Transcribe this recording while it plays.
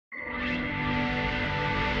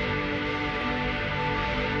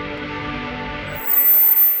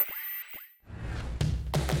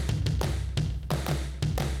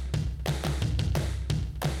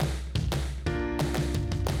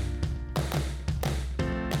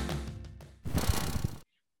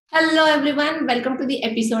Hello everyone, welcome to the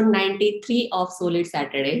episode 93 of Solid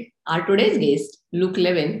Saturday. Our today's guest, Luke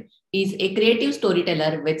Levin, is a creative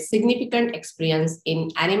storyteller with significant experience in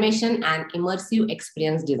animation and immersive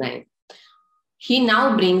experience design. He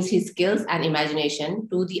now brings his skills and imagination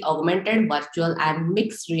to the augmented, virtual, and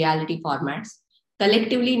mixed reality formats,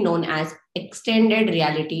 collectively known as extended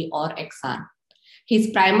reality or XR.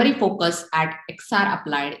 His primary focus at XR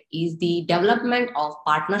Applied is the development of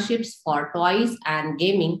partnerships for toys and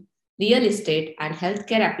gaming, real estate, and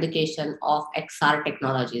healthcare application of XR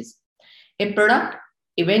technologies. A product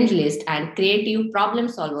evangelist and creative problem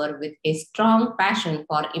solver with a strong passion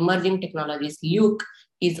for emerging technologies, Luke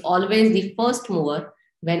is always the first mover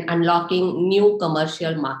when unlocking new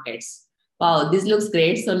commercial markets. Wow, this looks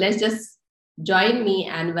great. So let's just join me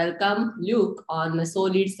and welcome Luke on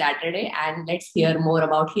Solid Saturday, and let's hear more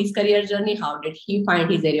about his career journey. How did he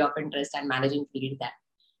find his area of interest and managing to lead that?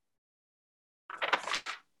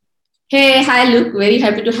 Hey, hi Luke. Very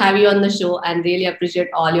happy to have you on the show and really appreciate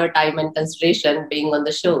all your time and consideration being on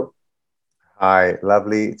the show. Hi,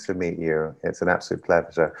 lovely to meet you. It's an absolute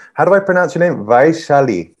pleasure. How do I pronounce your name?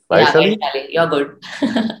 Vaishali. Yeah, Vaishali? Vaishali, you're good.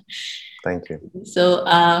 Thank you. So,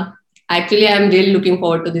 actually, I'm really looking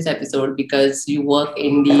forward to this episode because you work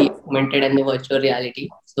in the augmented and the virtual reality.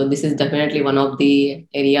 So, this is definitely one of the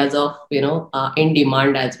areas of, in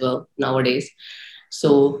demand as well nowadays.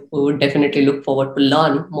 So, we would definitely look forward to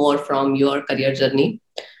learn more from your career journey.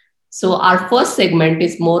 So, our first segment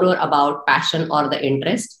is more about passion or the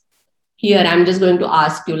interest. Here, I'm just going to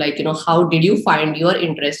ask you, how did you find your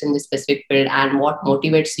interest in this specific field and what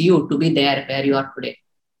motivates you to be there where you are today?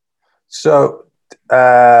 So,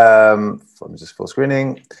 I'm just full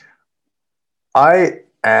screening. I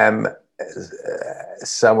am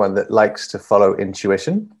someone that likes to follow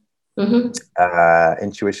Mm-hmm.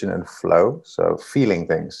 intuition and flow. So, feeling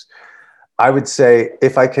things. I would say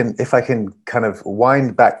if I can kind of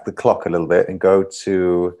wind back the clock a little bit and go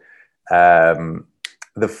to um,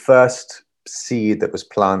 the first seed that was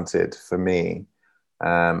planted for me.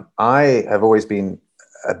 I have always been,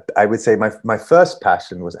 I would say my first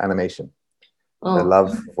passion was animation, the Oh.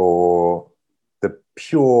 love for the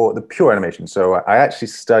pure animation. So I actually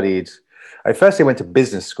studied, I firstly went to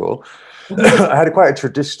business school. Mhm. I had quite a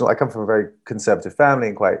traditional, I come from a very conservative family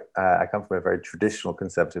and I come from a very traditional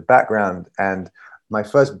conservative background. And my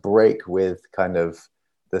first break with kind of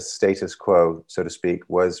the status quo, so to speak,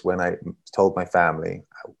 was when I told my family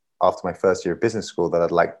after my first year of business school that I'd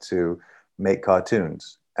like to make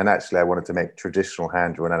cartoons. And actually, I wanted to make traditional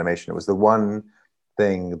hand drawn animation. It was the one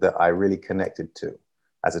thing that I really connected to.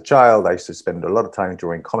 As a child, I used to spend a lot of time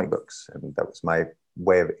drawing comic books, and that was my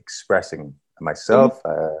way of expressing Mhm. myself.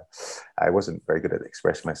 I wasn't very good at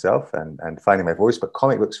expressing myself and finding my voice, but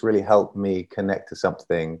comic books really helped me connect to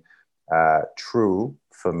something true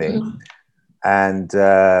for me. Mhm. And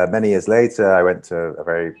many years later, I went to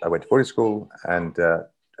boarding school, and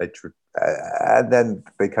and then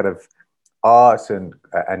the kind of art and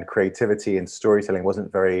creativity and storytelling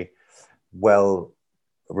wasn't very well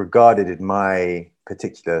regarded in my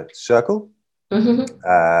particular circle, Mhm.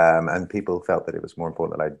 and people felt that it was more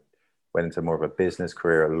important that I went into more of a business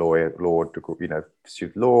career, a lawyer, law,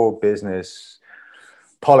 pursued law, business,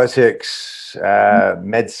 politics,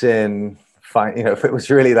 medicine. Fine, if it was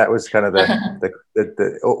really that was kind of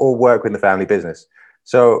the or work in the family business.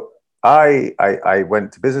 So I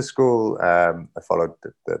went to business school. I followed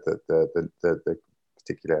the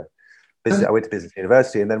particular business. I went to business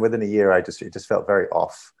university, and then within a year, it just felt very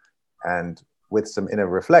off. And with some inner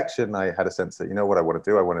reflection, I had a sense that what I want to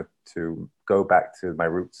do. I wanted to go back to my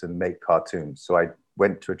roots and make cartoons. So I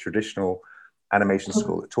went to a traditional animation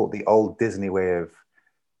school that taught the old Disney way of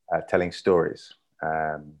telling stories.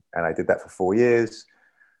 And I did that for 4 years.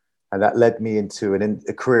 And that led me into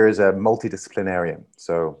a career as a multidisciplinarian.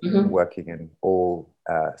 So Mhm. working in all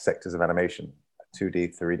sectors of animation, 2D,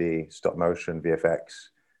 3D, stop motion,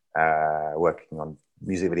 VFX, working on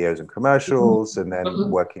music videos and Mhm. commercials, and then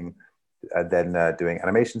Mhm. doing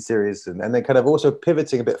animation series, and then kind of also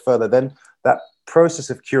pivoting a bit further. Then that process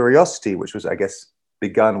of curiosity, which was, I guess,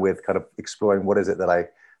 begun with kind of exploring what is it that I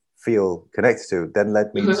feel connected to, then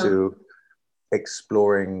led me Mhm. to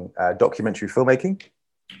exploring documentary filmmaking.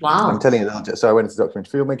 I'm Wow. telling you, so I went into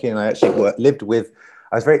documentary filmmaking, and I actually lived with.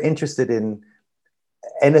 I was very interested in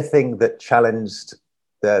anything that challenged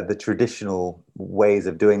the traditional ways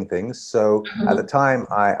of doing things. So at the Mhm. time,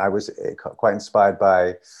 I was quite inspired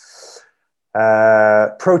by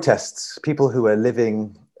protests, people who were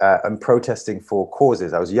living and protesting for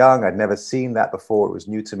causes. I was young; I'd never seen that before. It was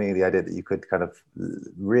new to me. The idea that you could kind of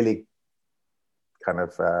really kind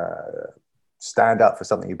of stand up for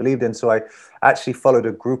something you believed in. So I actually followed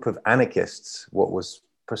a group of anarchists, what was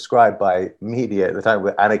prescribed by media at the time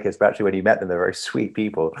were anarchists, but actually when you met them, they're very sweet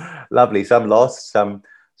people, lovely, some lost, some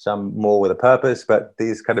more with a purpose, but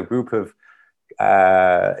these kind of group of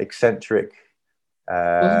eccentric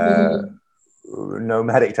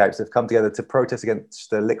nomadic types have come together to protest against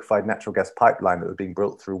the liquefied natural gas pipeline that was being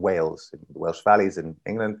built through Wales, in the Welsh valleys in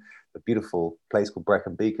England, a beautiful place called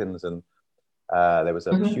Brecon Beacons. And there was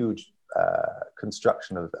a huge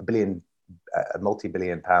construction of a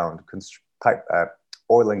multi-billion pound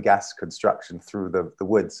oil and gas construction through the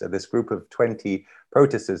woods. So this group of 20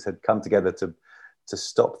 protesters had come together to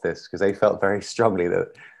stop this because they felt very strongly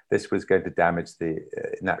that this was going to damage the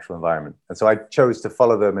natural environment. And so I chose to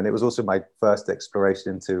follow them. And it was also my first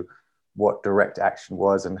exploration into what direct action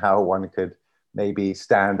was and how one could maybe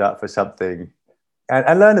stand up for something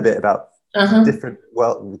and learn a bit about different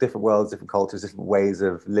worlds, different cultures, different ways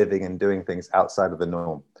of living and doing things outside of the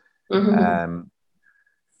norm.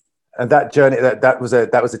 And that journey, that was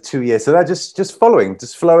a 2 year. So that just flowing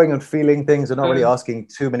and feeling things and not really asking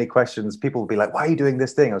too many questions. People would be like, why are you doing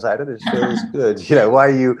this thing? I was like, I don't know, it feels good. You know, why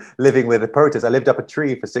are you living with a protest? I lived up a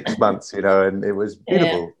tree for 6 months, you know, and it was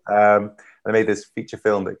beautiful. I made this feature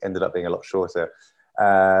film that ended up being a lot shorter.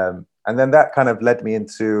 And then that kind of led me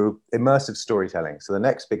into immersive storytelling. So the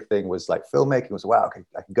next big thing was like filmmaking was, wow, okay,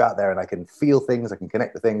 I can go out there and I can feel things, I can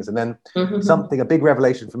connect with things. And then a big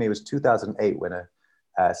revelation for me was 2008 when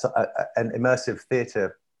an immersive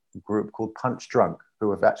theatre group called Punch Drunk, who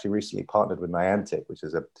have actually recently partnered with Niantic, which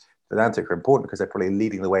is Niantic are important because they're probably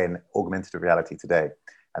leading the way in augmented reality today.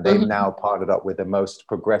 And they've now partnered up with the most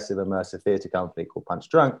progressive immersive theatre company called Punch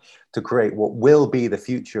Drunk to create what will be the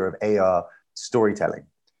future of AR storytelling.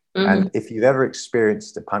 And if you've ever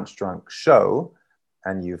experienced a Punch Drunk show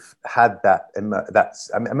and you've had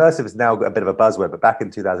immersive is now got a bit of a buzzword, but back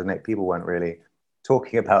in 2008, people weren't really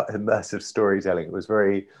talking about immersive storytelling. It was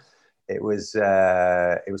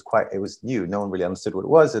new. No one really understood what it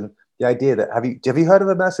was. And the idea that have you heard of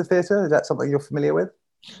immersive theatre? Is that something you're familiar with?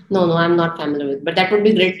 No, I'm not familiar with, but that would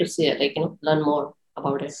be great to see it, like, you know, learn more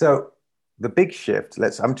about it. So the big shift,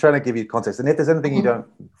 I'm trying to give you context. And if there's anything you don't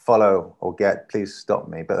follow or get, please stop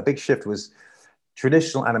me. But the big shift was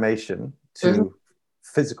traditional animation to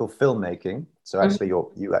physical filmmaking. So actually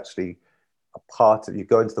you actually you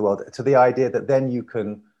go into the world to the idea that then you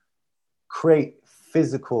can create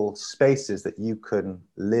physical spaces that you can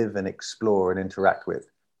live and explore and interact with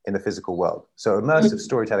in the physical world. So immersive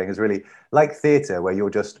storytelling is really like theater, where you're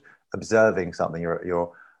just observing something,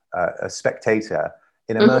 you're a spectator.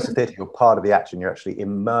 In immersive theater, you're part of the action, you're actually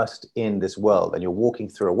immersed in this world and you're walking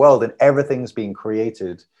through a world and everything's being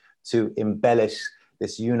created to embellish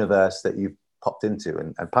this universe that you've popped into.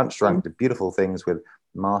 And Punch Drunk did beautiful things with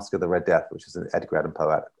Mask of the Red Death, which is an Edgar Allan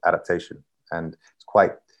Poe adaptation, and it's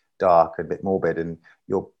quite dark and a bit morbid. And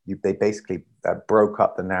they basically broke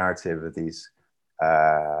up the narrative of these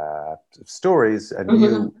stories, and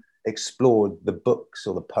you explored the books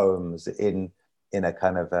or the poems in a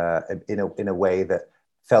kind of in a way that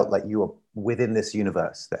felt like you were within this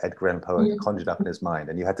universe that Edgar Allan Poe conjured up in his mind,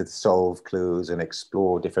 and you had to solve clues and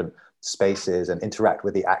explore different spaces and interact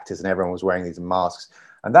with the actors, and everyone was wearing these masks.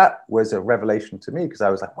 And that was a revelation to me, because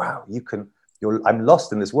I was like, wow, I'm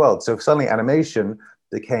lost in this world. So suddenly animation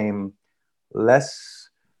became less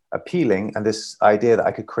appealing, and this idea that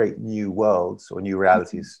I could create new worlds or new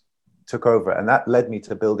realities took over. And that led me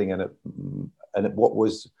to building what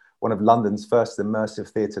was one of London's first immersive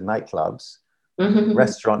theatre nightclubs,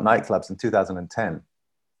 restaurant nightclubs in 2010.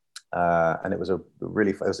 And it was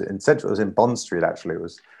it was in Bond Street, actually. It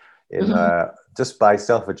was in just by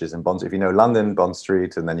Selfridges in Bond Street. If you know London, Bond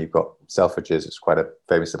Street, and then you've got Selfridges, it's quite a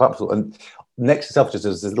famous department store. And next to Selfridges,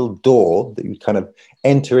 there's this little door that you kind of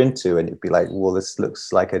enter into, and you'd be like, well, this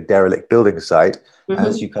looks like a derelict building site.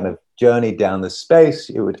 As you kind of journeyed down the space,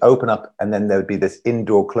 it would open up, and then there would be this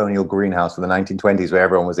indoor colonial greenhouse from the 1920s where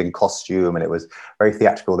everyone was in costume, and it was very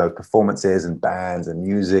theatrical. There were performances and bands and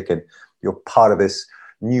music, and you're part of this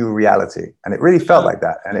new reality. And it really felt like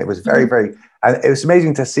that. And it was very, very, and it was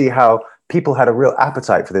amazing to see how people had a real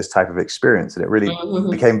appetite for this type of experience. And it really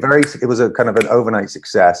became it was a kind of an overnight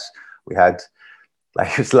success. We had,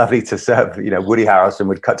 like, it's lovely to serve, you know, Woody Harrelson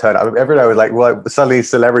would turn up every day. It was like, well, suddenly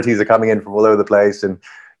celebrities are coming in from all over the place, and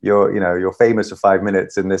you're famous for 5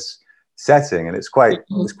 minutes in this setting. And it's quite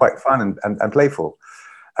fun and playful.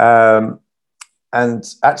 And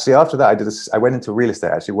actually, after that, I went into real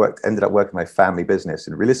estate. I actually ended up working my family business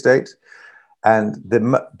in real estate,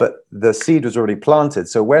 but the seed was already planted.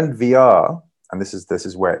 So when VR, and this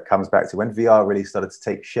is where it comes back to, when VR really started to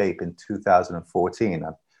take shape in 2014,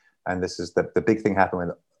 and this is the big thing happened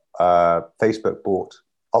when Facebook bought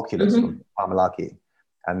Oculus Mm-hmm. from Parmalat,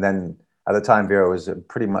 and then at the time VR was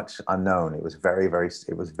pretty much unknown. It was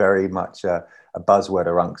very much a buzzword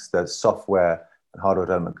amongst the software and hardware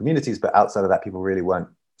development communities, but outside of that, people really weren't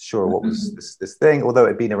sure what was this thing. Although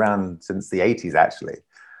it'd been around since the 80s, actually,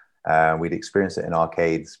 we'd experienced it in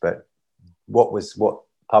arcades. But what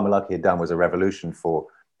Parmalat had done was a revolution for,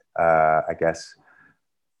 I guess,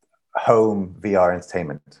 home VR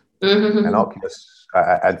entertainment. Mm-hmm. And Oculus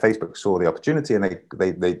and Facebook saw the opportunity, and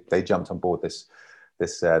they jumped on board this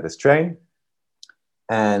train.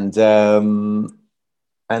 And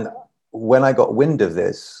when I got wind of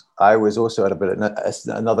this, I was also at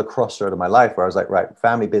another crossroad of my life where I was like, right,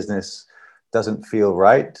 family business doesn't feel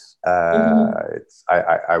right.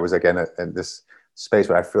 I was again in this space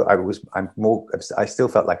where I still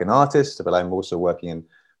felt like an artist, but I'm also working in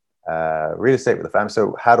real estate with the family.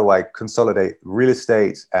 So how do I consolidate real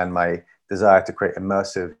estate and my desire to create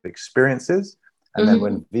immersive experiences? And then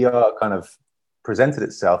when VR kind of presented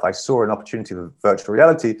itself, I saw an opportunity with virtual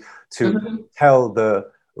reality to tell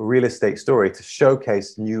the real estate story, to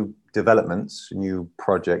showcase new developments, new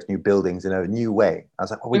projects, new buildings in a new way. I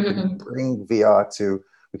was like, we can bring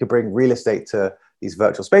we can bring real estate to these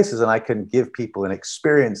virtual spaces, and I can give people an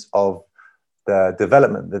experience of the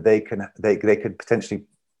development that they could potentially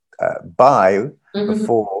buy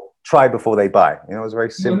before they buy. You know, it was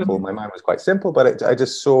very simple. My mind was quite simple, but I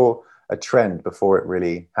just saw a trend before it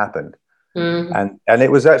really happened. And it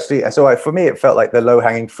was actually, for me, it felt like the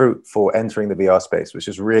low-hanging fruit for entering the VR space, which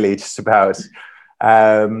is really just about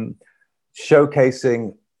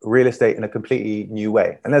showcasing real estate in a completely new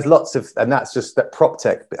way. And there's and that's just that prop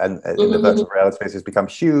tech and in the virtual reality space has become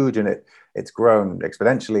huge, and it's grown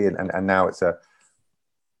exponentially, and now it's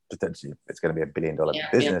potentially it's going to be $1 billion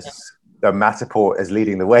business. The Matterport is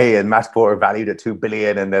leading the way, and Matterport are valued at $2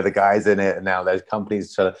 billion, and they're the guys in it. And now there's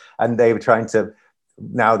companies and they were trying to.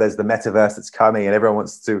 Now there's the metaverse that's coming, and everyone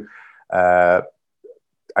wants to, I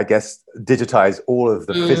guess, digitize all of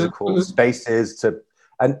the physical spaces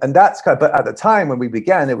and that's kind of, but at the time when we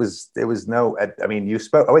began, there was no. I mean,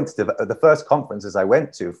 I went to the first conferences I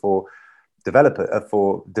went to for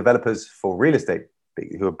developers for real estate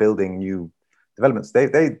who are building new developments.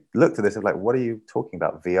 They looked at this and like, what are you talking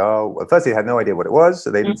about? VR? Well, first, they had no idea what it was,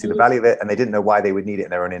 so they didn't see the value of it, and they didn't know why they would need it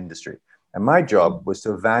in their own industry. And my job was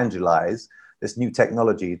to evangelize this new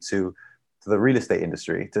technology to the real estate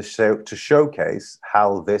industry, to showcase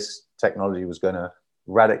how this technology was going to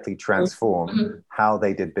radically transform how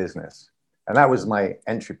they did business. And that was my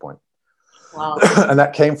entry point. Wow. And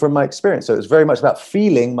that came from my experience. So it was very much about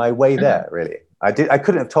feeling my way there, really. I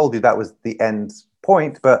couldn't have told you that was the end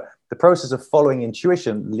point, but the process of following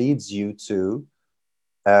intuition leads you to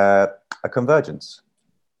a convergence.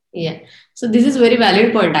 Yeah. So this is very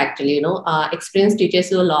valid point, actually. Experience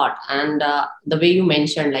teaches you a lot. And the way you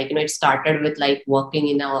mentioned, like, it started with like working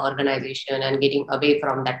in our organization and getting away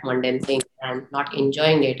from that mundane thing and not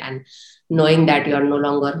enjoying it, and knowing that you are no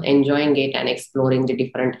longer enjoying it and exploring the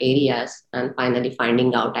different areas, and finally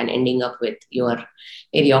finding out and ending up with your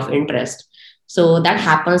area of interest. So that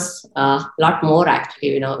happens a lot more,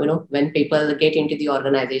 actually, when people get into the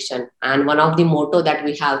organization. And one of the motto that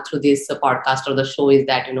we have through this podcast or the show is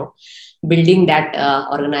that, building that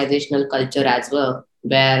organizational culture as well,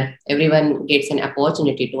 where everyone gets an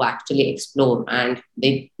opportunity to actually explore, and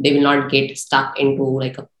they will not get stuck into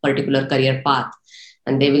like a particular career path,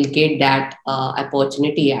 and they will get that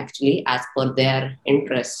opportunity actually as per their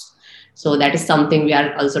interests. So that is something we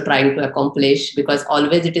are also trying to accomplish, because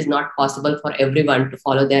always it is not possible for everyone to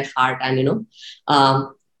follow their heart and,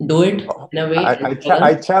 do it in a way.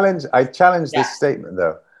 I challenge this statement,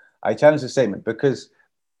 though. I challenge the statement because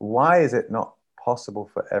why is it not possible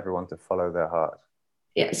for everyone to follow their heart?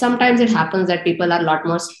 Yeah, sometimes it happens that people are a lot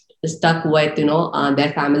more stuck with,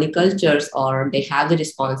 their family cultures, or they have the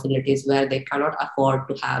responsibilities where they cannot afford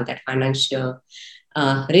to have that financial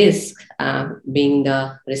risk, being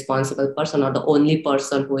the responsible person or the only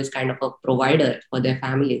person who is kind of a provider for their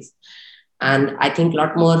families. And I think a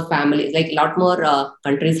lot more families, like a lot more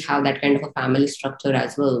countries have that kind of a family structure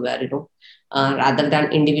as well, where, rather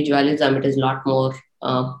than individualism, it is a lot more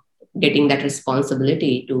getting that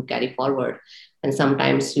responsibility to carry forward. And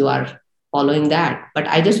sometimes you are following that. But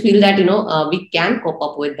I just feel that, we can cope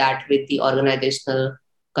up with that with the organizational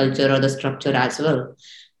culture or the structure as well,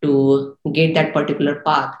 to get that particular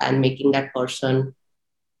path and making that person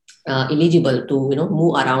eligible to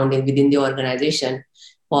move around within the organization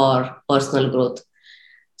for personal growth.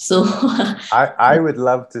 So I would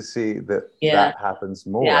love to see that yeah, that happens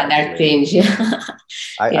more, yeah, that actually. change. Yeah.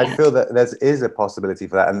 I Yeah. feel that there is a possibility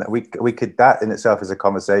for that, and we could, that in itself is a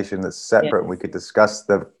conversation that's Yeah. separate. And we could discuss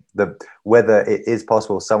the whether it is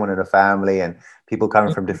possible, someone in a family and people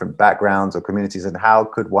coming from different backgrounds or communities, and how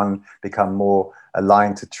could one become more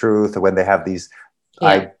aligned to truth, or when they have these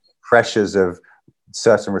Yeah. pressures of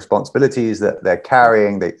certain responsibilities that they're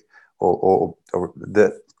carrying, or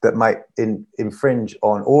that might infringe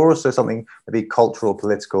on, or also something maybe cultural,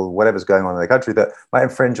 political, whatever's going on in the country that might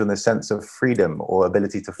infringe on the sense of freedom or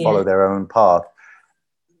ability to Yeah. follow their own path.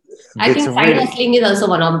 I It's think a side really, hustling is also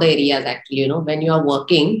one of the areas actually, when you are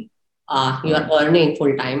working, you are earning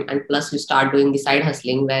full time, and plus you start doing the side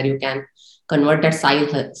hustling where you can convert that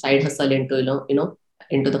side hustle into,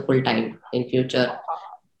 into the full time in future,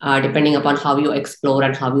 depending upon how you explore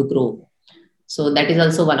and how you grow. So that is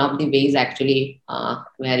also one of the ways actually,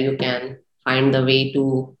 where you can find the way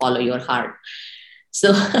to follow your heart.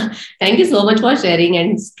 So thank you so much for sharing,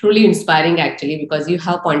 and it's truly inspiring actually, because you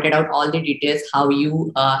have pointed out all the details how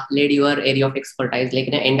you led your area of expertise, like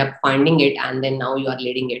end up finding it and then now you are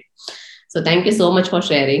leading it. So thank you so much for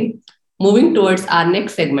sharing. Moving towards our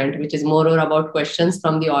next segment, which is more about questions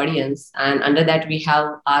from the audience, and under that we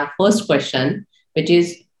have our first question, which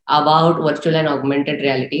is about virtual and augmented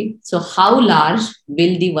reality. So how large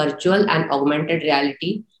will the virtual and augmented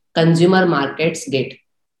reality consumer markets get?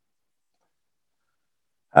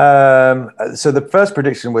 so the first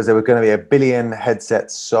prediction was there were going to be 1 billion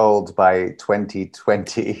headsets sold by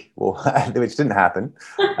 2020, well, which didn't happen.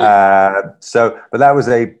 But that was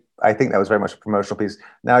I think that was very much a promotional piece.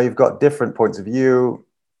 Now you've got different points of view.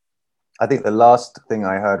 I think the last thing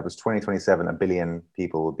I heard was 2027, 1 billion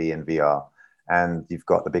people will be in VR. And you've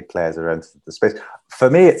got the big players around the space. For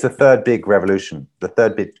me, it's the third big revolution, the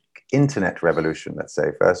third big internet revolution, let's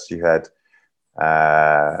say. First, you had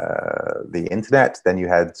the internet, then you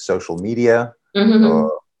had social media, Mm-hmm.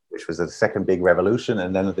 which was the second big revolution,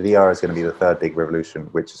 and then the VR is going to be the third big revolution,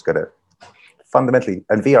 which is going to fundamentally,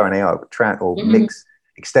 and VR and AR or Mm-hmm. mix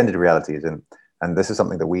extended realities, and this is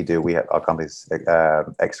something that we do. We have our company's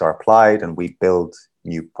XR Applied, and we build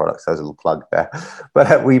new products. There's a little plug there,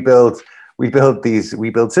 but we build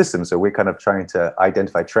systems. So we're kind of trying to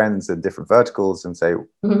identify trends in different verticals and say,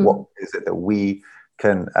 Mm-hmm. what is it that we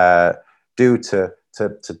can do to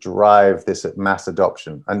drive this mass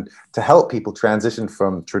adoption and to help people transition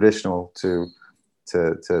from traditional to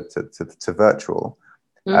virtual.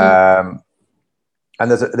 Mm-hmm.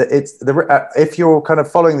 And if you're kind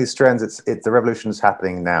of following these trends, it's the revolution is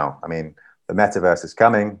happening now. I mean, the metaverse is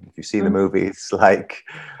coming. If you've seen the movies like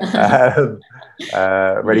Ready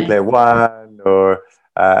Yeah. Player One, or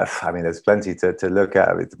I mean, there's plenty to look at.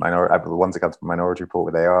 The ones that come to Minority Report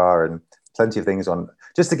where they are, and plenty of things on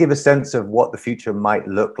just to give a sense of what the future might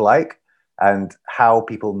look like and how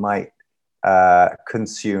people might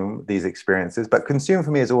consume these experiences. But consume for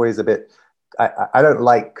me is always a bit. I don't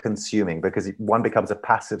like consuming because one becomes a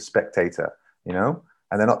passive spectator, and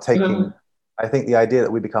they're not taking. Mm-hmm. I think the idea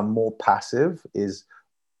that we become more passive is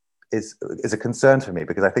a concern for me,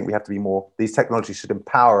 because I think we have to be more. These technologies should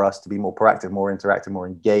empower us to be more proactive, more interactive, more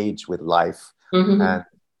engaged with life, Mm-hmm. and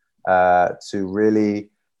to really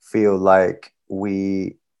feel like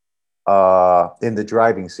we are in the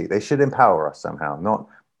driving seat. They should empower us somehow, not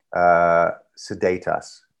sedate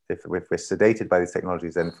us. If we're sedated by these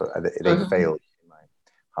technologies, then they fail, in my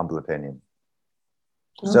humble opinion.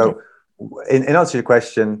 Okay. So, in answer to your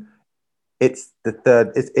question, it's the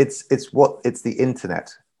third. It's the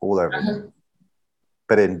internet all over again,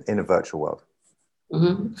 but in a virtual world,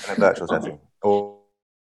 Mm-hmm. in a virtual Okay. setting, or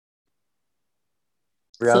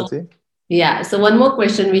So reality. yeah, so one more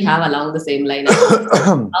question we have along the same line.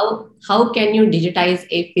 How can you digitize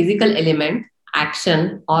a physical element,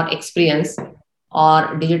 action, or experience,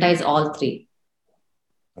 or digitize all three?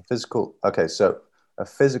 A physical. Okay, so a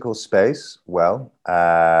physical space. Well,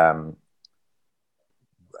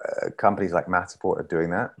 companies like Matterport are doing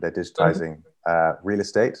that. They're digitizing real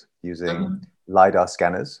estate using Mm-hmm. LiDAR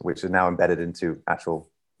scanners, which are now embedded into actual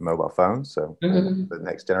mobile phones. So Mm-hmm. the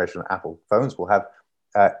next generation of Apple phones will have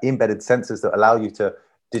embedded sensors that allow you to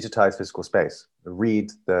digitize physical space,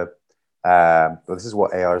 read the. Well, this is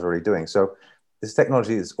what AR is already doing. So this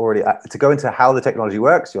technology is already to go into how the technology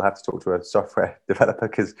works. You'll have to talk to a software developer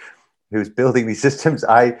who's building these systems.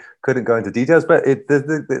 I couldn't go into details, but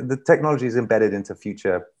the technology is embedded into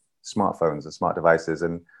future smartphones and smart devices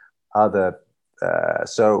and other.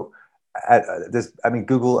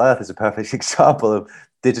 Google Earth is a perfect example of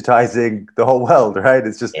digitizing the whole world, right?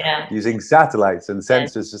 It's just Yeah. using satellites and Yes.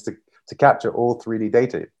 sensors just to capture all 3D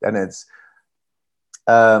data. And it's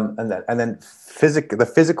then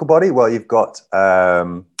the physical body. Well, you've got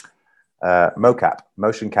mocap,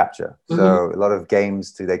 motion capture. So a lot of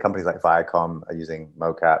games today, companies like Viacom are using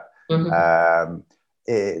mocap.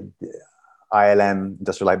 ILM,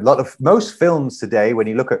 Industrial Light. Most films today, when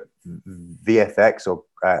you look at VFX or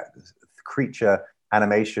creature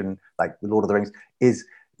animation, like Lord of the Rings, is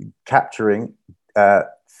capturing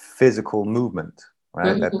physical movement,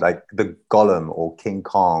 right? Like the Gollum or King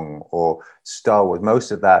Kong or Star Wars.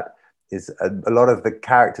 Most of that is a lot of the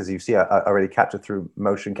characters you see are already captured through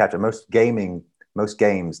motion capture. Most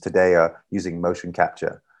games today are using motion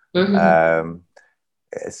capture.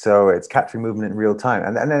 So it's capturing movement in real time.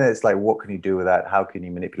 And then it's like, what can you do with that? How can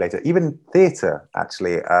you manipulate it? Even theater,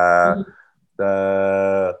 actually. Is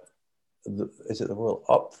it the Royal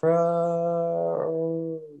Opera?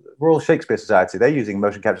 Royal Shakespeare Society. They're using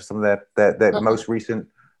motion capture, some of their most recent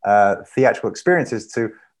theatrical experiences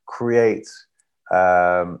to create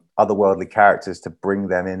otherworldly characters to bring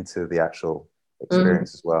them into the actual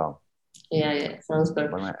experience as well. Yeah, sounds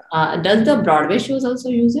good. Does the Broadway shows also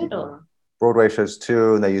use it, or? Broadway shows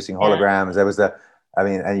too, and they're using holograms. There was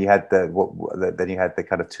and you had then you had the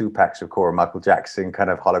kind of 2-packs of core Michael Jackson kind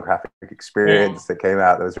of holographic experience that came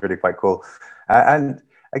out. That was really quite cool. And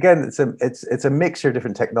again, it's a mixture of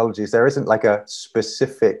different technologies. There isn't like a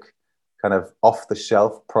specific kind of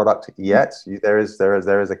off-the-shelf product yet. There is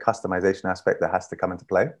a customization aspect that has to come into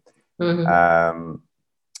play. But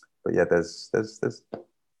yeah, there's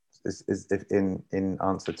in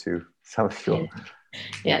answer to some of your.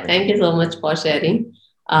 Yeah, thank you so much for sharing.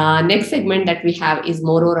 Next segment that we have is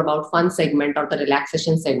more about fun segment or the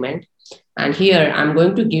relaxation segment. And here I'm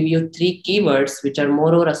going to give you 3 keywords which are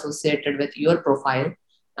more associated with your profile.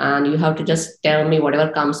 And you have to just tell me whatever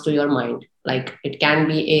comes to your mind. Like it can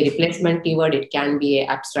be a replacement keyword, it can be an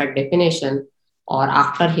abstract definition, or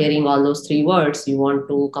after hearing all those 3 words, you want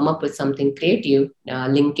to come up with something creative,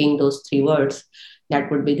 linking those 3 words. That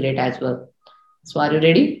would be great as well. So are you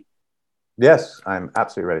ready? Yes, I'm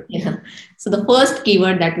absolutely ready. Yeah. So the first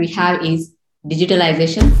keyword that we have is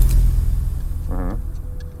digitalization.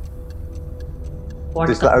 What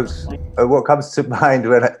comes to mind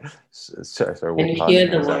when when you hear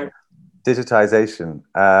the word digitization?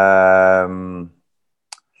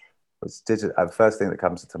 First thing that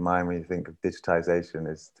comes to mind when you think of digitization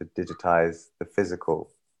is to digitize the physical,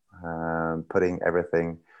 putting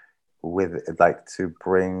everything to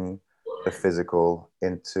bring the physical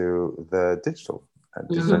into the digital.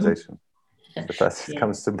 Digitization. The first thing that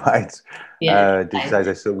comes to mind.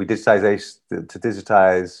 Digitization. So we digitize to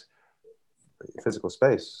digitize physical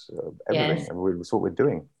space, everything. That's what we're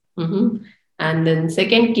doing. And then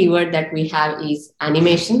second keyword that we have is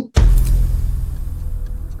animation.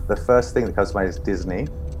 The first thing that comes to mind is Disney,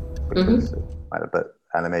 because but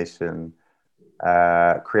animation,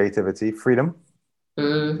 creativity, freedom.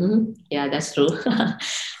 Yeah, that's true.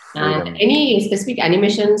 And any specific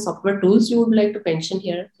animation software tools you would like to mention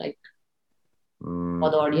here, like for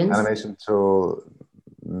the audience? Animation tool,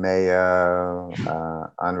 Maya,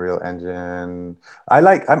 Unreal Engine.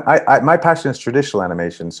 My passion is traditional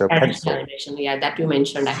animation, so pencil. Animation, yeah, that you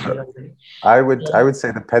mentioned actually. I would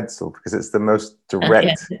say the pencil, because it's the most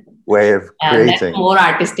direct way of creating. That's more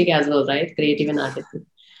artistic as well, right? Creative and artistic.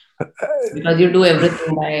 Because you do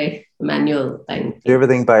everything by manual thing. Do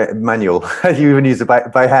everything by manual. You even use it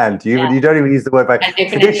by hand. You don't even use the word by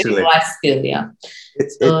traditionally. Skill, yeah.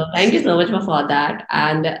 Thank you so much for that.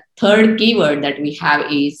 And third keyword that we have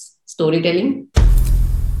is storytelling.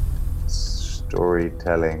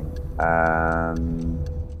 Storytelling.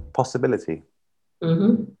 Possibility.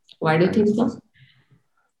 Why do you think so?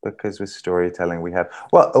 Because with storytelling we have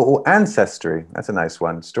or ancestry. That's a nice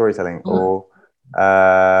one. Storytelling or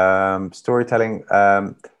storytelling,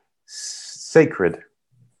 sacred,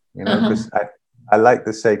 because I like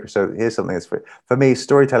the sacred. So here's something that's for me,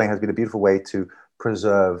 storytelling has been a beautiful way to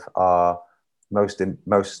preserve our most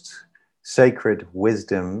sacred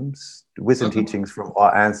wisdom teachings from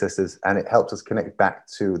our ancestors, and it helps us connect back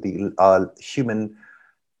to our human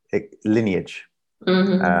lineage.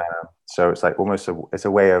 So it's like almost it's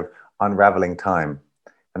a way of unraveling time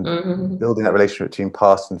and building that relationship between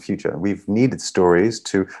past and future. We've needed stories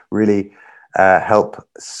to really help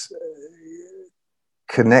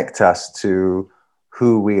connect us to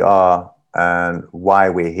who we are and why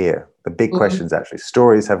we're here. The big questions, actually.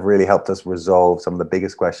 Stories have really helped us resolve some of the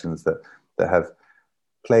biggest questions that have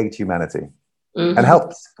plagued humanity and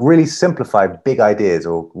helped really simplify big ideas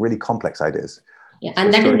or really complex ideas. Yeah,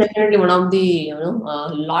 and that is definitely one of the, a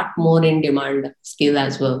lot more in demand skill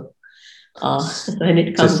as well. When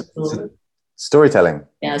it comes to storytelling.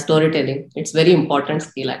 Yeah, storytelling. It's very important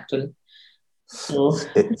skill actually. So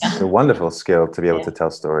It's yeah, a wonderful skill to be able yeah, to tell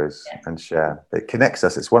stories yeah. and share. It connects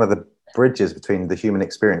us. It's one of the bridges between the human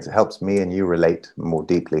experience. It helps me and you relate more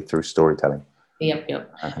deeply through storytelling Yep, yep.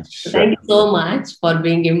 and So thank share. you so much for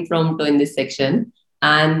being impromptu in this section.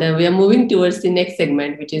 And we are moving towards the next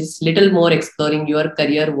segment, which is little more exploring your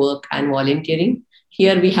career, work, and volunteering.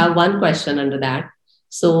 Here we have one question under that.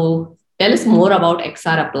 So tell us more about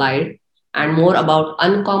XR Applied and more about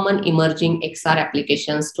uncommon emerging XR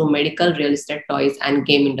applications to medical, real estate, toys, and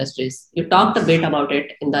game industries. You talked a bit about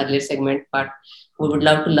it in the earlier segment, but we would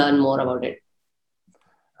love to learn more about it.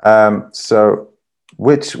 So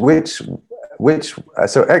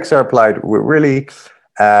so XR Applied, we're really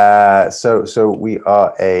so we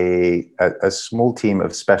are a small team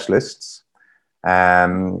of specialists.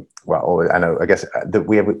 Well, I know, I guess that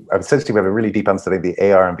we have a really deep understanding of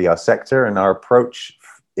the AR and VR sector, and our approach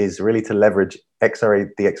is really to leverage the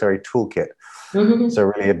XRA toolkit. Mm-hmm. So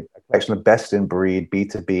really a collection of best in breed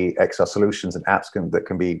B2B XR solutions and apps that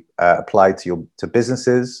can be applied to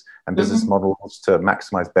businesses and business Mm-hmm. models to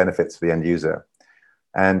maximize benefits for the end user.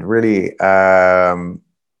 And really, our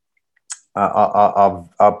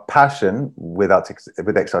passion with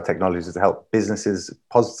XR technologies is to help businesses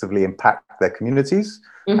positively impact their communities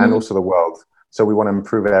and Mm-hmm. also the world. So we want to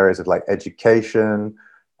improve areas of like education,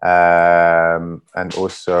 and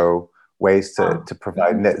also ways to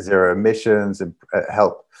provide net zero emissions and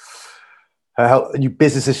help new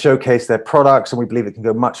businesses showcase their products, and we believe it can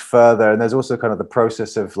go much further. And there's also kind of the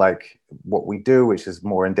process of like what we do, which is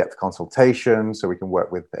more in-depth consultation, so we can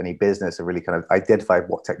work with any business and really kind of identify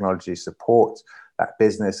what technologies support that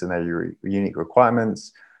business and their unique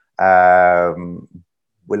requirements.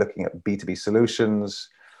 We're looking at B2B solutions,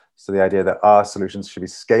 so the idea that our solutions should be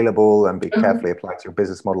scalable and be Mm-hmm. carefully applied to your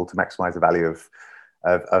business model to maximize the value of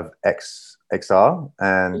XR,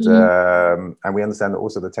 and we understand that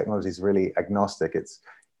also the technology is really agnostic. It's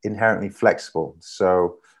inherently flexible.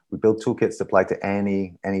 So we build toolkits to apply to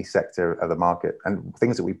any sector of the market. And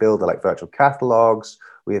things that we build are like virtual catalogs.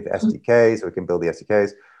 We have SDKs, so we can build the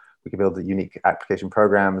SDKs. We can build the unique application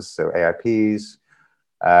programs, so AIPs.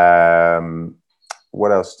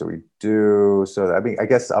 What else do we do? So I mean, I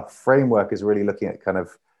guess our framework is really looking at kind of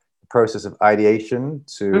the process of ideation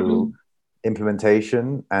to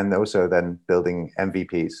implementation, and also then building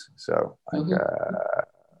MVPs. So like, Mm-hmm.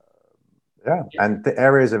 yeah, and the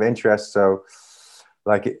areas of interest. So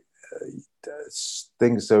like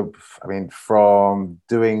things. So I mean, from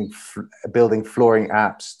building flooring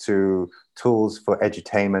apps to tools for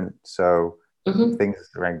edutainment. So Mm-hmm. things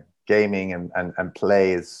around gaming and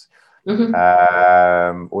plays.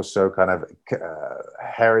 Mm-hmm. Also kind of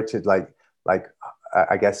heritage,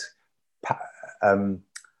 I guess,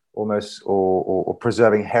 almost or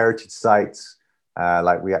preserving heritage sites,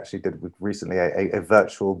 like we actually did with recently a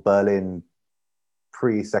virtual Berlin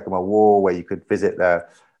pre-Second World War, where you could visit the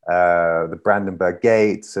Brandenburg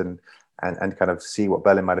Gates and kind of see what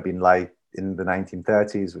Berlin might have been like in the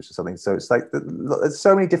 1930s, which is something. So it's like there's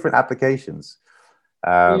so many different applications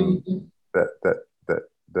Mm-hmm. that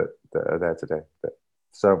are there today.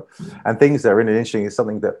 So, and things that are really interesting is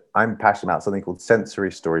something that I'm passionate about, something called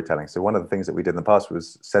sensory storytelling. So one of the things that we did in the past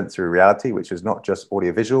was sensory reality, which is not just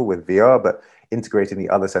audiovisual with VR, but integrating the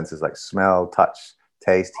other senses like smell, touch,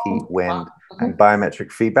 taste, heat, Oh, wow. wind, and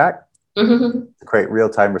biometric feedback Mm-hmm. to create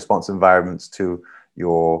real-time response environments to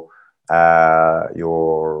your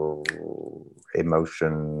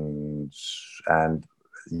emotions, and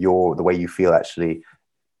the way you feel actually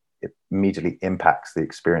immediately impacts the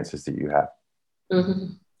experiences that you have.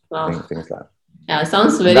 Mm-hmm. Wow. Things like that. Yeah,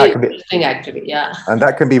 sounds And very interesting actually. Yeah.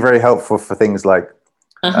 that can be very helpful for things like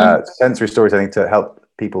Uh-huh. sensory storytelling to help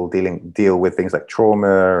people deal with things like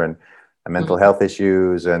trauma and mental Mm-hmm. health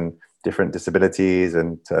issues and different disabilities,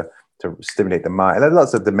 and to stimulate the mind. And there's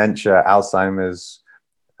lots of dementia, Alzheimer's.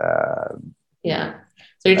 Yeah.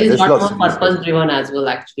 So it is a There's lot lots more of use purpose cases. driven as well,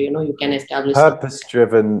 actually. You can establish some. Purpose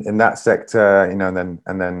driven in that sector,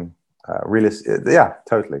 and then realistic. Yeah,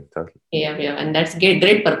 totally. Yeah, yeah. And that's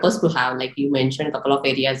great purpose to have. Like you mentioned a couple of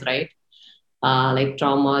areas, right? Like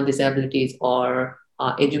trauma, disabilities, or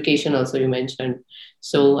education also you mentioned.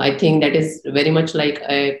 So I think that is very much like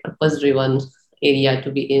a purpose driven area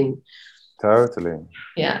to be in. Totally.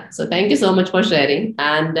 Yeah, so thank you so much for sharing.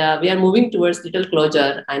 And we are moving towards little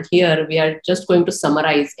closure. And here we are just going to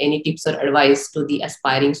summarize any tips or advice to the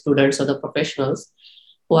aspiring students or the professionals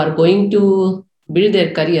who are going to build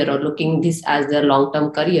their career or looking this as their long-term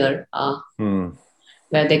career,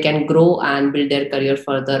 where they can grow and build their career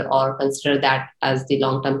further or consider that as the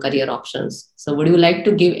long-term career options. So would you like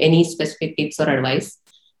to give any specific tips or advice?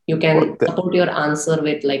 You can Well, support your answer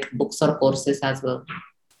with like books or courses as well.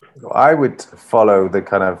 I would follow the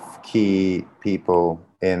kind of key people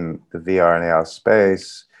in the VR and AR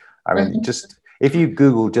space. I mean, Uh-huh. just if you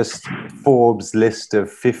Google just Forbes list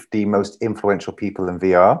of 50 most influential people in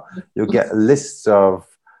VR, you'll get lists of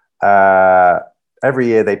uh, every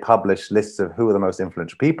year they publish lists of who are the most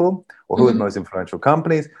influential people or who are the Mhm. most influential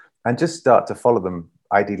companies, and just start to follow them,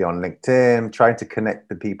 ideally on LinkedIn, trying to connect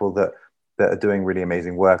the people that are doing really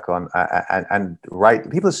amazing work on and right.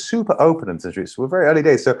 People are super open and to so we're very early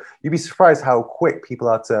days. So you'd be surprised how quick people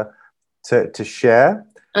are to share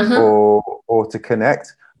Uh-huh. or to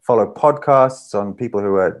connect. Follow podcasts on people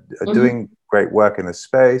who are Mhm. doing great work in this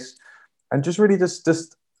space, and just really just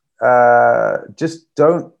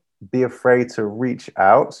don't be afraid to reach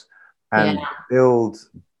out Yeah. and build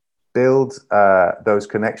those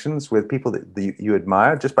connections with people that you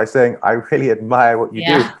admire just by saying, I really admire what you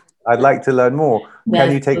do. Yeah. I'd like to learn more. Can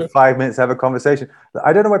That's you take true. 5 minutes to have a conversation?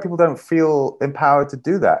 I don't know why people don't feel empowered to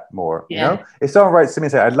do that more. You Yeah. know, if someone writes to me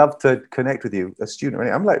and say, I'd love to connect with you, a student or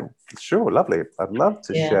anything, I'm like, sure, lovely. I'd love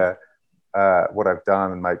to Yeah. share what I've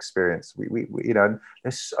done and my experience. We you know,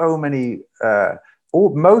 there's so many.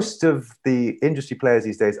 Most of the industry players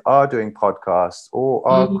these days are doing podcasts or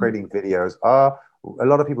are Mhm. creating videos. Are a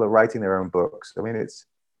lot of people are writing their own books. I mean, it's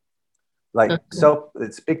like Uh-huh.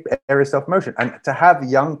 it's a big area of self promotion, and to have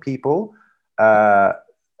young people uh,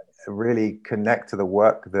 really connect to the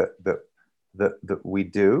work that we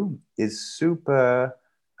do is super.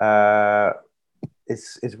 Uh,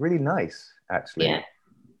 it's really nice actually, Yeah.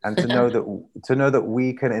 and to know that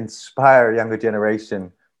we can inspire a younger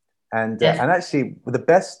generation, Yes. and actually the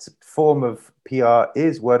best form of PR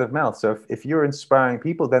is word of mouth. So if you're inspiring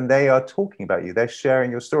people, then they are talking about you, they're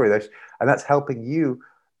sharing your story, and that's helping you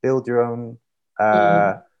build your own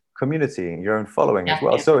Mm. community, your own following Yeah. as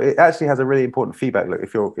well. Yeah. So it actually has a really important feedback loop.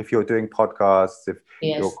 If you're doing podcasts, if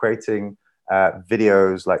you're Yes. creating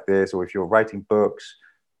videos like this, or if you're writing books,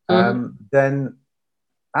 Mhm. then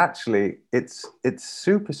actually it's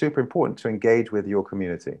super important to engage with your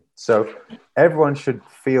community. So everyone should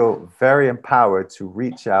feel very empowered to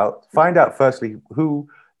reach out, find out firstly who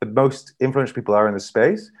the most influential people are in the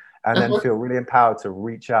space, and then Uh-huh. feel really empowered to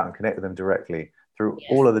reach out and connect with them directly through Yes.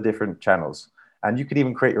 all of the different channels. And you could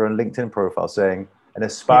even create your own LinkedIn profile saying, an Yeah.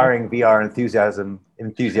 aspiring VR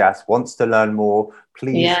enthusiast wants to learn more,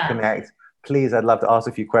 please Yeah. connect. Please, I'd love to ask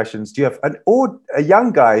a few questions. Do you have a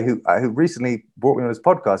young guy who recently brought me on his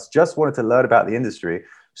podcast, just wanted to learn about the industry,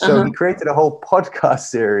 so Uh-huh. he created a whole podcast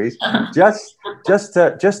series Uh-huh. just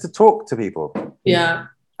to talk to people. Yeah.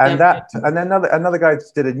 And that Definitely. and then another guy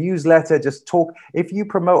did a newsletter, just talk. If you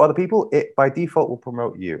promote other people, it by default will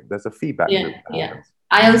promote you. There's a feedback Yeah. loop that Yeah. happens.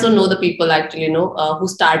 I also know the people actually, who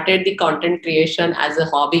started the content creation as a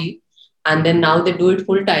hobby, and then now they do it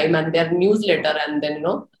full time, and their newsletter, and then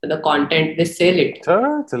the content they sell it.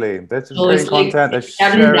 Totally, they're just So it's creating like content, they're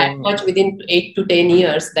established that sharing. much within 8 to 10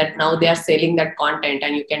 years that now they are selling that content,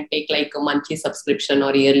 and you can take like a monthly subscription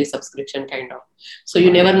or yearly subscription kind of. So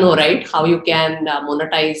you never know, right? How you can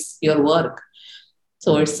monetize your work.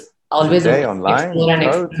 So it's always okay Today to online, explore and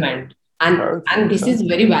totally, experiment. And this is totally.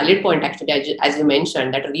 very valid point actually, as you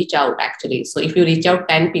mentioned, that reach out actually. So if you reach out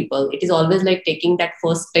 10 people, it is always like taking that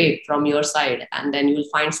first step from your side, and then you will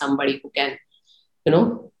find somebody who can,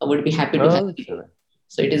 would be happy to help you. Totally,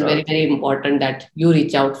 So it is very, totally. very important that you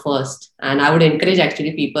reach out first. And I would encourage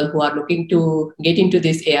actually people who are looking to get into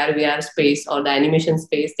this AR VR space or the animation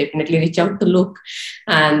space, definitely reach out to Look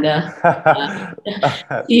and uh,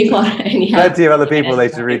 see for any help. Plenty of other people they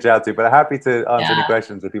should reach out to, but happy to answer any Yeah,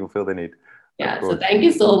 questions that people feel they need. Of yeah. So course. thank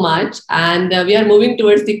you so much. And we are moving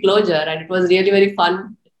towards the closure. And it was really very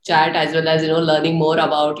fun chat as well as learning more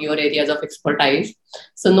about your areas of expertise.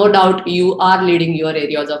 So no doubt you are leading your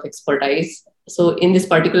areas of expertise. So in this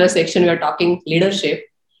particular section, we are talking leadership.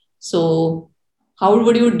 So how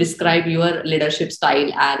would you describe your leadership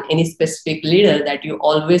style and any specific leader that you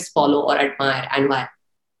always follow or admire and why?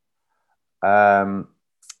 Um,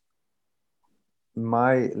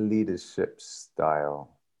 my leadership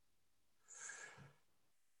style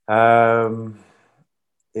um,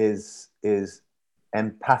 is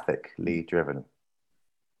empathically driven.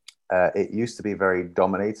 It used to be very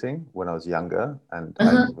dominating when I was younger, and I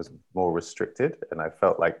Uh-huh. was more restricted, and I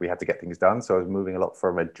felt like we had to get things done. So I was moving a lot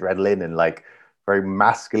from adrenaline and like very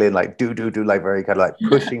masculine, like do, like very kind of like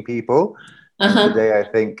pushing people. And Uh-huh. today, I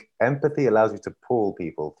think empathy allows you to pull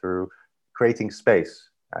people through creating space.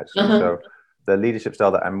 Actually, Uh-huh. so the leadership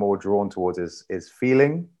style that I'm more drawn towards is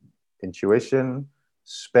feeling, intuition,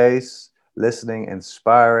 space, listening,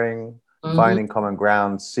 inspiring, Mm-hmm. finding common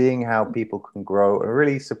ground, seeing how people can grow, and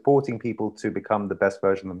really supporting people to become the best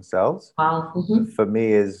version of themselves, Wow. Mm-hmm. for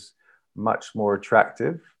me is much more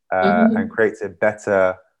attractive. and creates a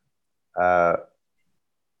better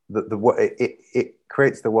it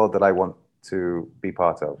creates the world that I want to be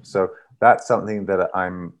part of. So that's something that I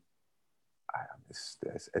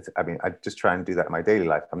mean, I just try and do that in my daily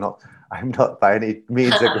life. I'm not by any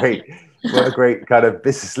means a great kind of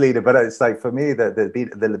business leader, but it's like, for me,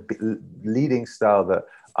 the leading style that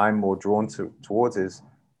I'm more drawn towards is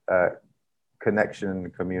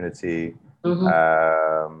connection, community,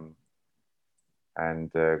 and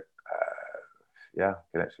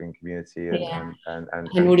connection, community,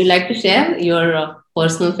 and would you like to share your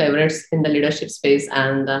personal favorites in the leadership space,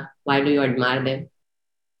 and why do you admire them?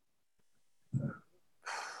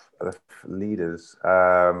 Leaders.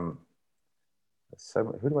 So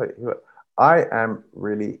who I am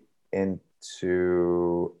really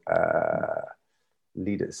into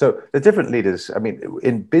leaders. So the different leaders. I mean,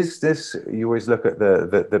 in business, you always look at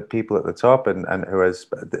the people at the top and who has.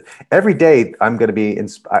 Every day, I'm going to be.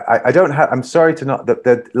 I don't have. I'm sorry to not.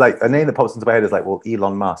 Like a name that pops into my head is like, well,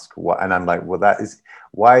 Elon Musk. And I'm like, well,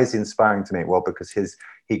 why is he inspiring to me? Well, because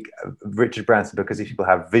Richard Branson, because these people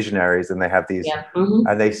have visionaries and they have these,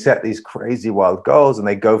 and they set these crazy wild goals and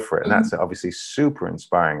they go for it, and that's obviously super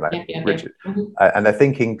inspiring. Like Richard, and they're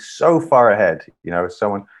thinking so far ahead. You know,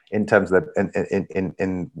 someone in terms of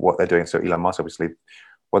in what they're doing. So Elon Musk obviously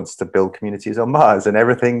wants to build communities on Mars, and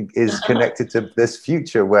everything is connected to this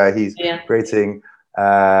future where he's creating.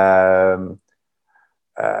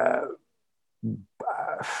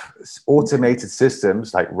 Automated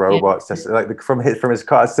systems like robots, like from his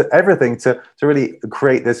cars to everything to really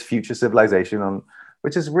create this future civilization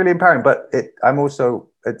which is really empowering. But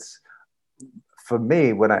it's for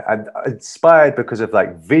me when I'm inspired because of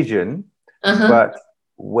like vision, but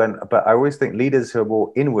I always think leaders who are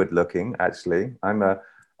more inward looking. Actually, I'm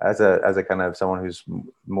as a kind of someone who's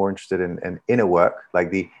more interested in inner work,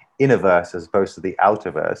 like the innerverse as opposed to the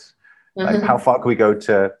outerverse. Like how far can we go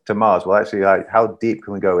to Mars? Well, actually, like how deep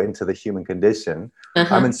can we go into the human condition?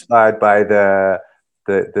 I'm inspired by the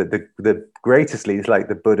greatest leaders, like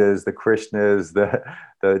the Buddhas, the Krishnas,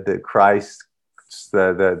 the Christ,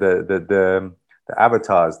 the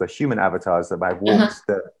avatars, the human avatars that have walked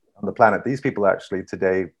on the planet. These people actually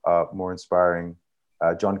today are more inspiring.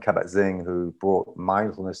 John Kabat-Zinn, who brought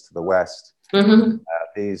mindfulness to the West.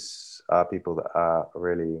 These are people that are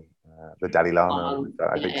really the Dalai Lama.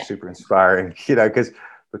 I think super inspiring. You know, because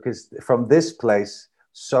from this place,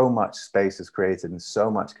 so much space is created and so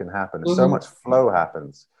much can happen. So much flow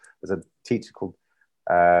happens. There's a teacher called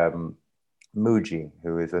Muji,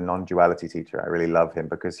 who is a non-duality teacher. I really love him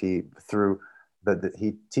because he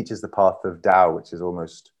teaches the path of Tao, which is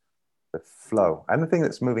almost the flow and the thing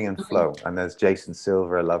that's moving in flow. And there's Jason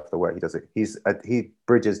Silver. I love the way he does it. He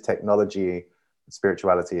bridges technology,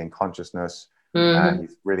 spirituality, and consciousness. And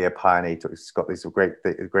he's really a pioneer. He's got this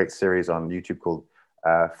great series on YouTube called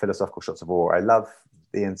Philosophical Shots of Awe. I love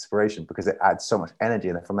the inspiration because it adds so much energy,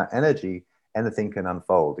 and from that energy, anything can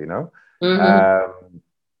unfold. You know.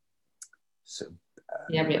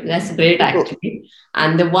 That's great, actually.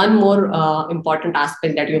 And the one more important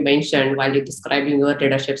aspect that you mentioned while you're describing your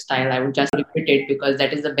leadership style, I would just repeat it because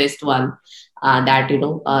that is the best one. That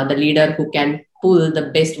the leader who can pull the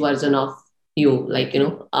best version of you, like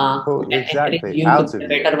exactly, you to be a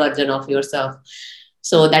better version of yourself.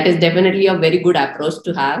 So that is definitely a very good approach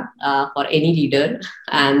to have for any leader,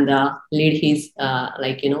 and lead his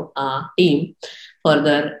team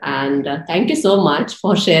further. And thank you so much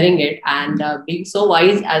for sharing it and being so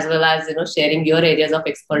wise, as well as sharing your areas of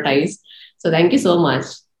expertise. So thank you so much.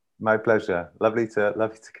 My pleasure. Lovely to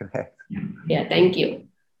connect. Yeah, thank you.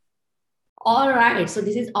 All right, so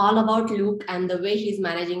this is all about Luke and the way he's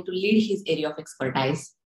managing to lead his area of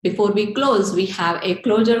expertise. Before we close, we have a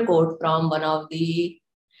closure quote from one of the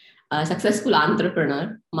successful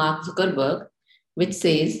entrepreneur, Mark Zuckerberg, which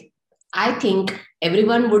says, "I think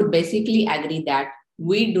everyone would basically agree that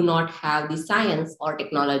we do not have the science or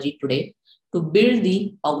technology today to build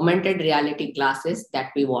the augmented reality glasses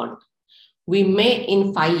that we want. We may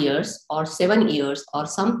in 5 years or 7 years or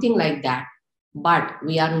something like that, but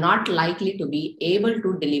we are not likely to be able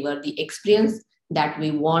to deliver the experience that we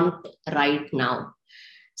want right now."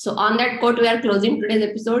 So on that quote, we are closing today's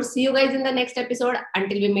episode. See you guys in the next episode.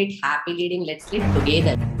 Until we meet, happy leading. Let's lead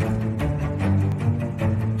together.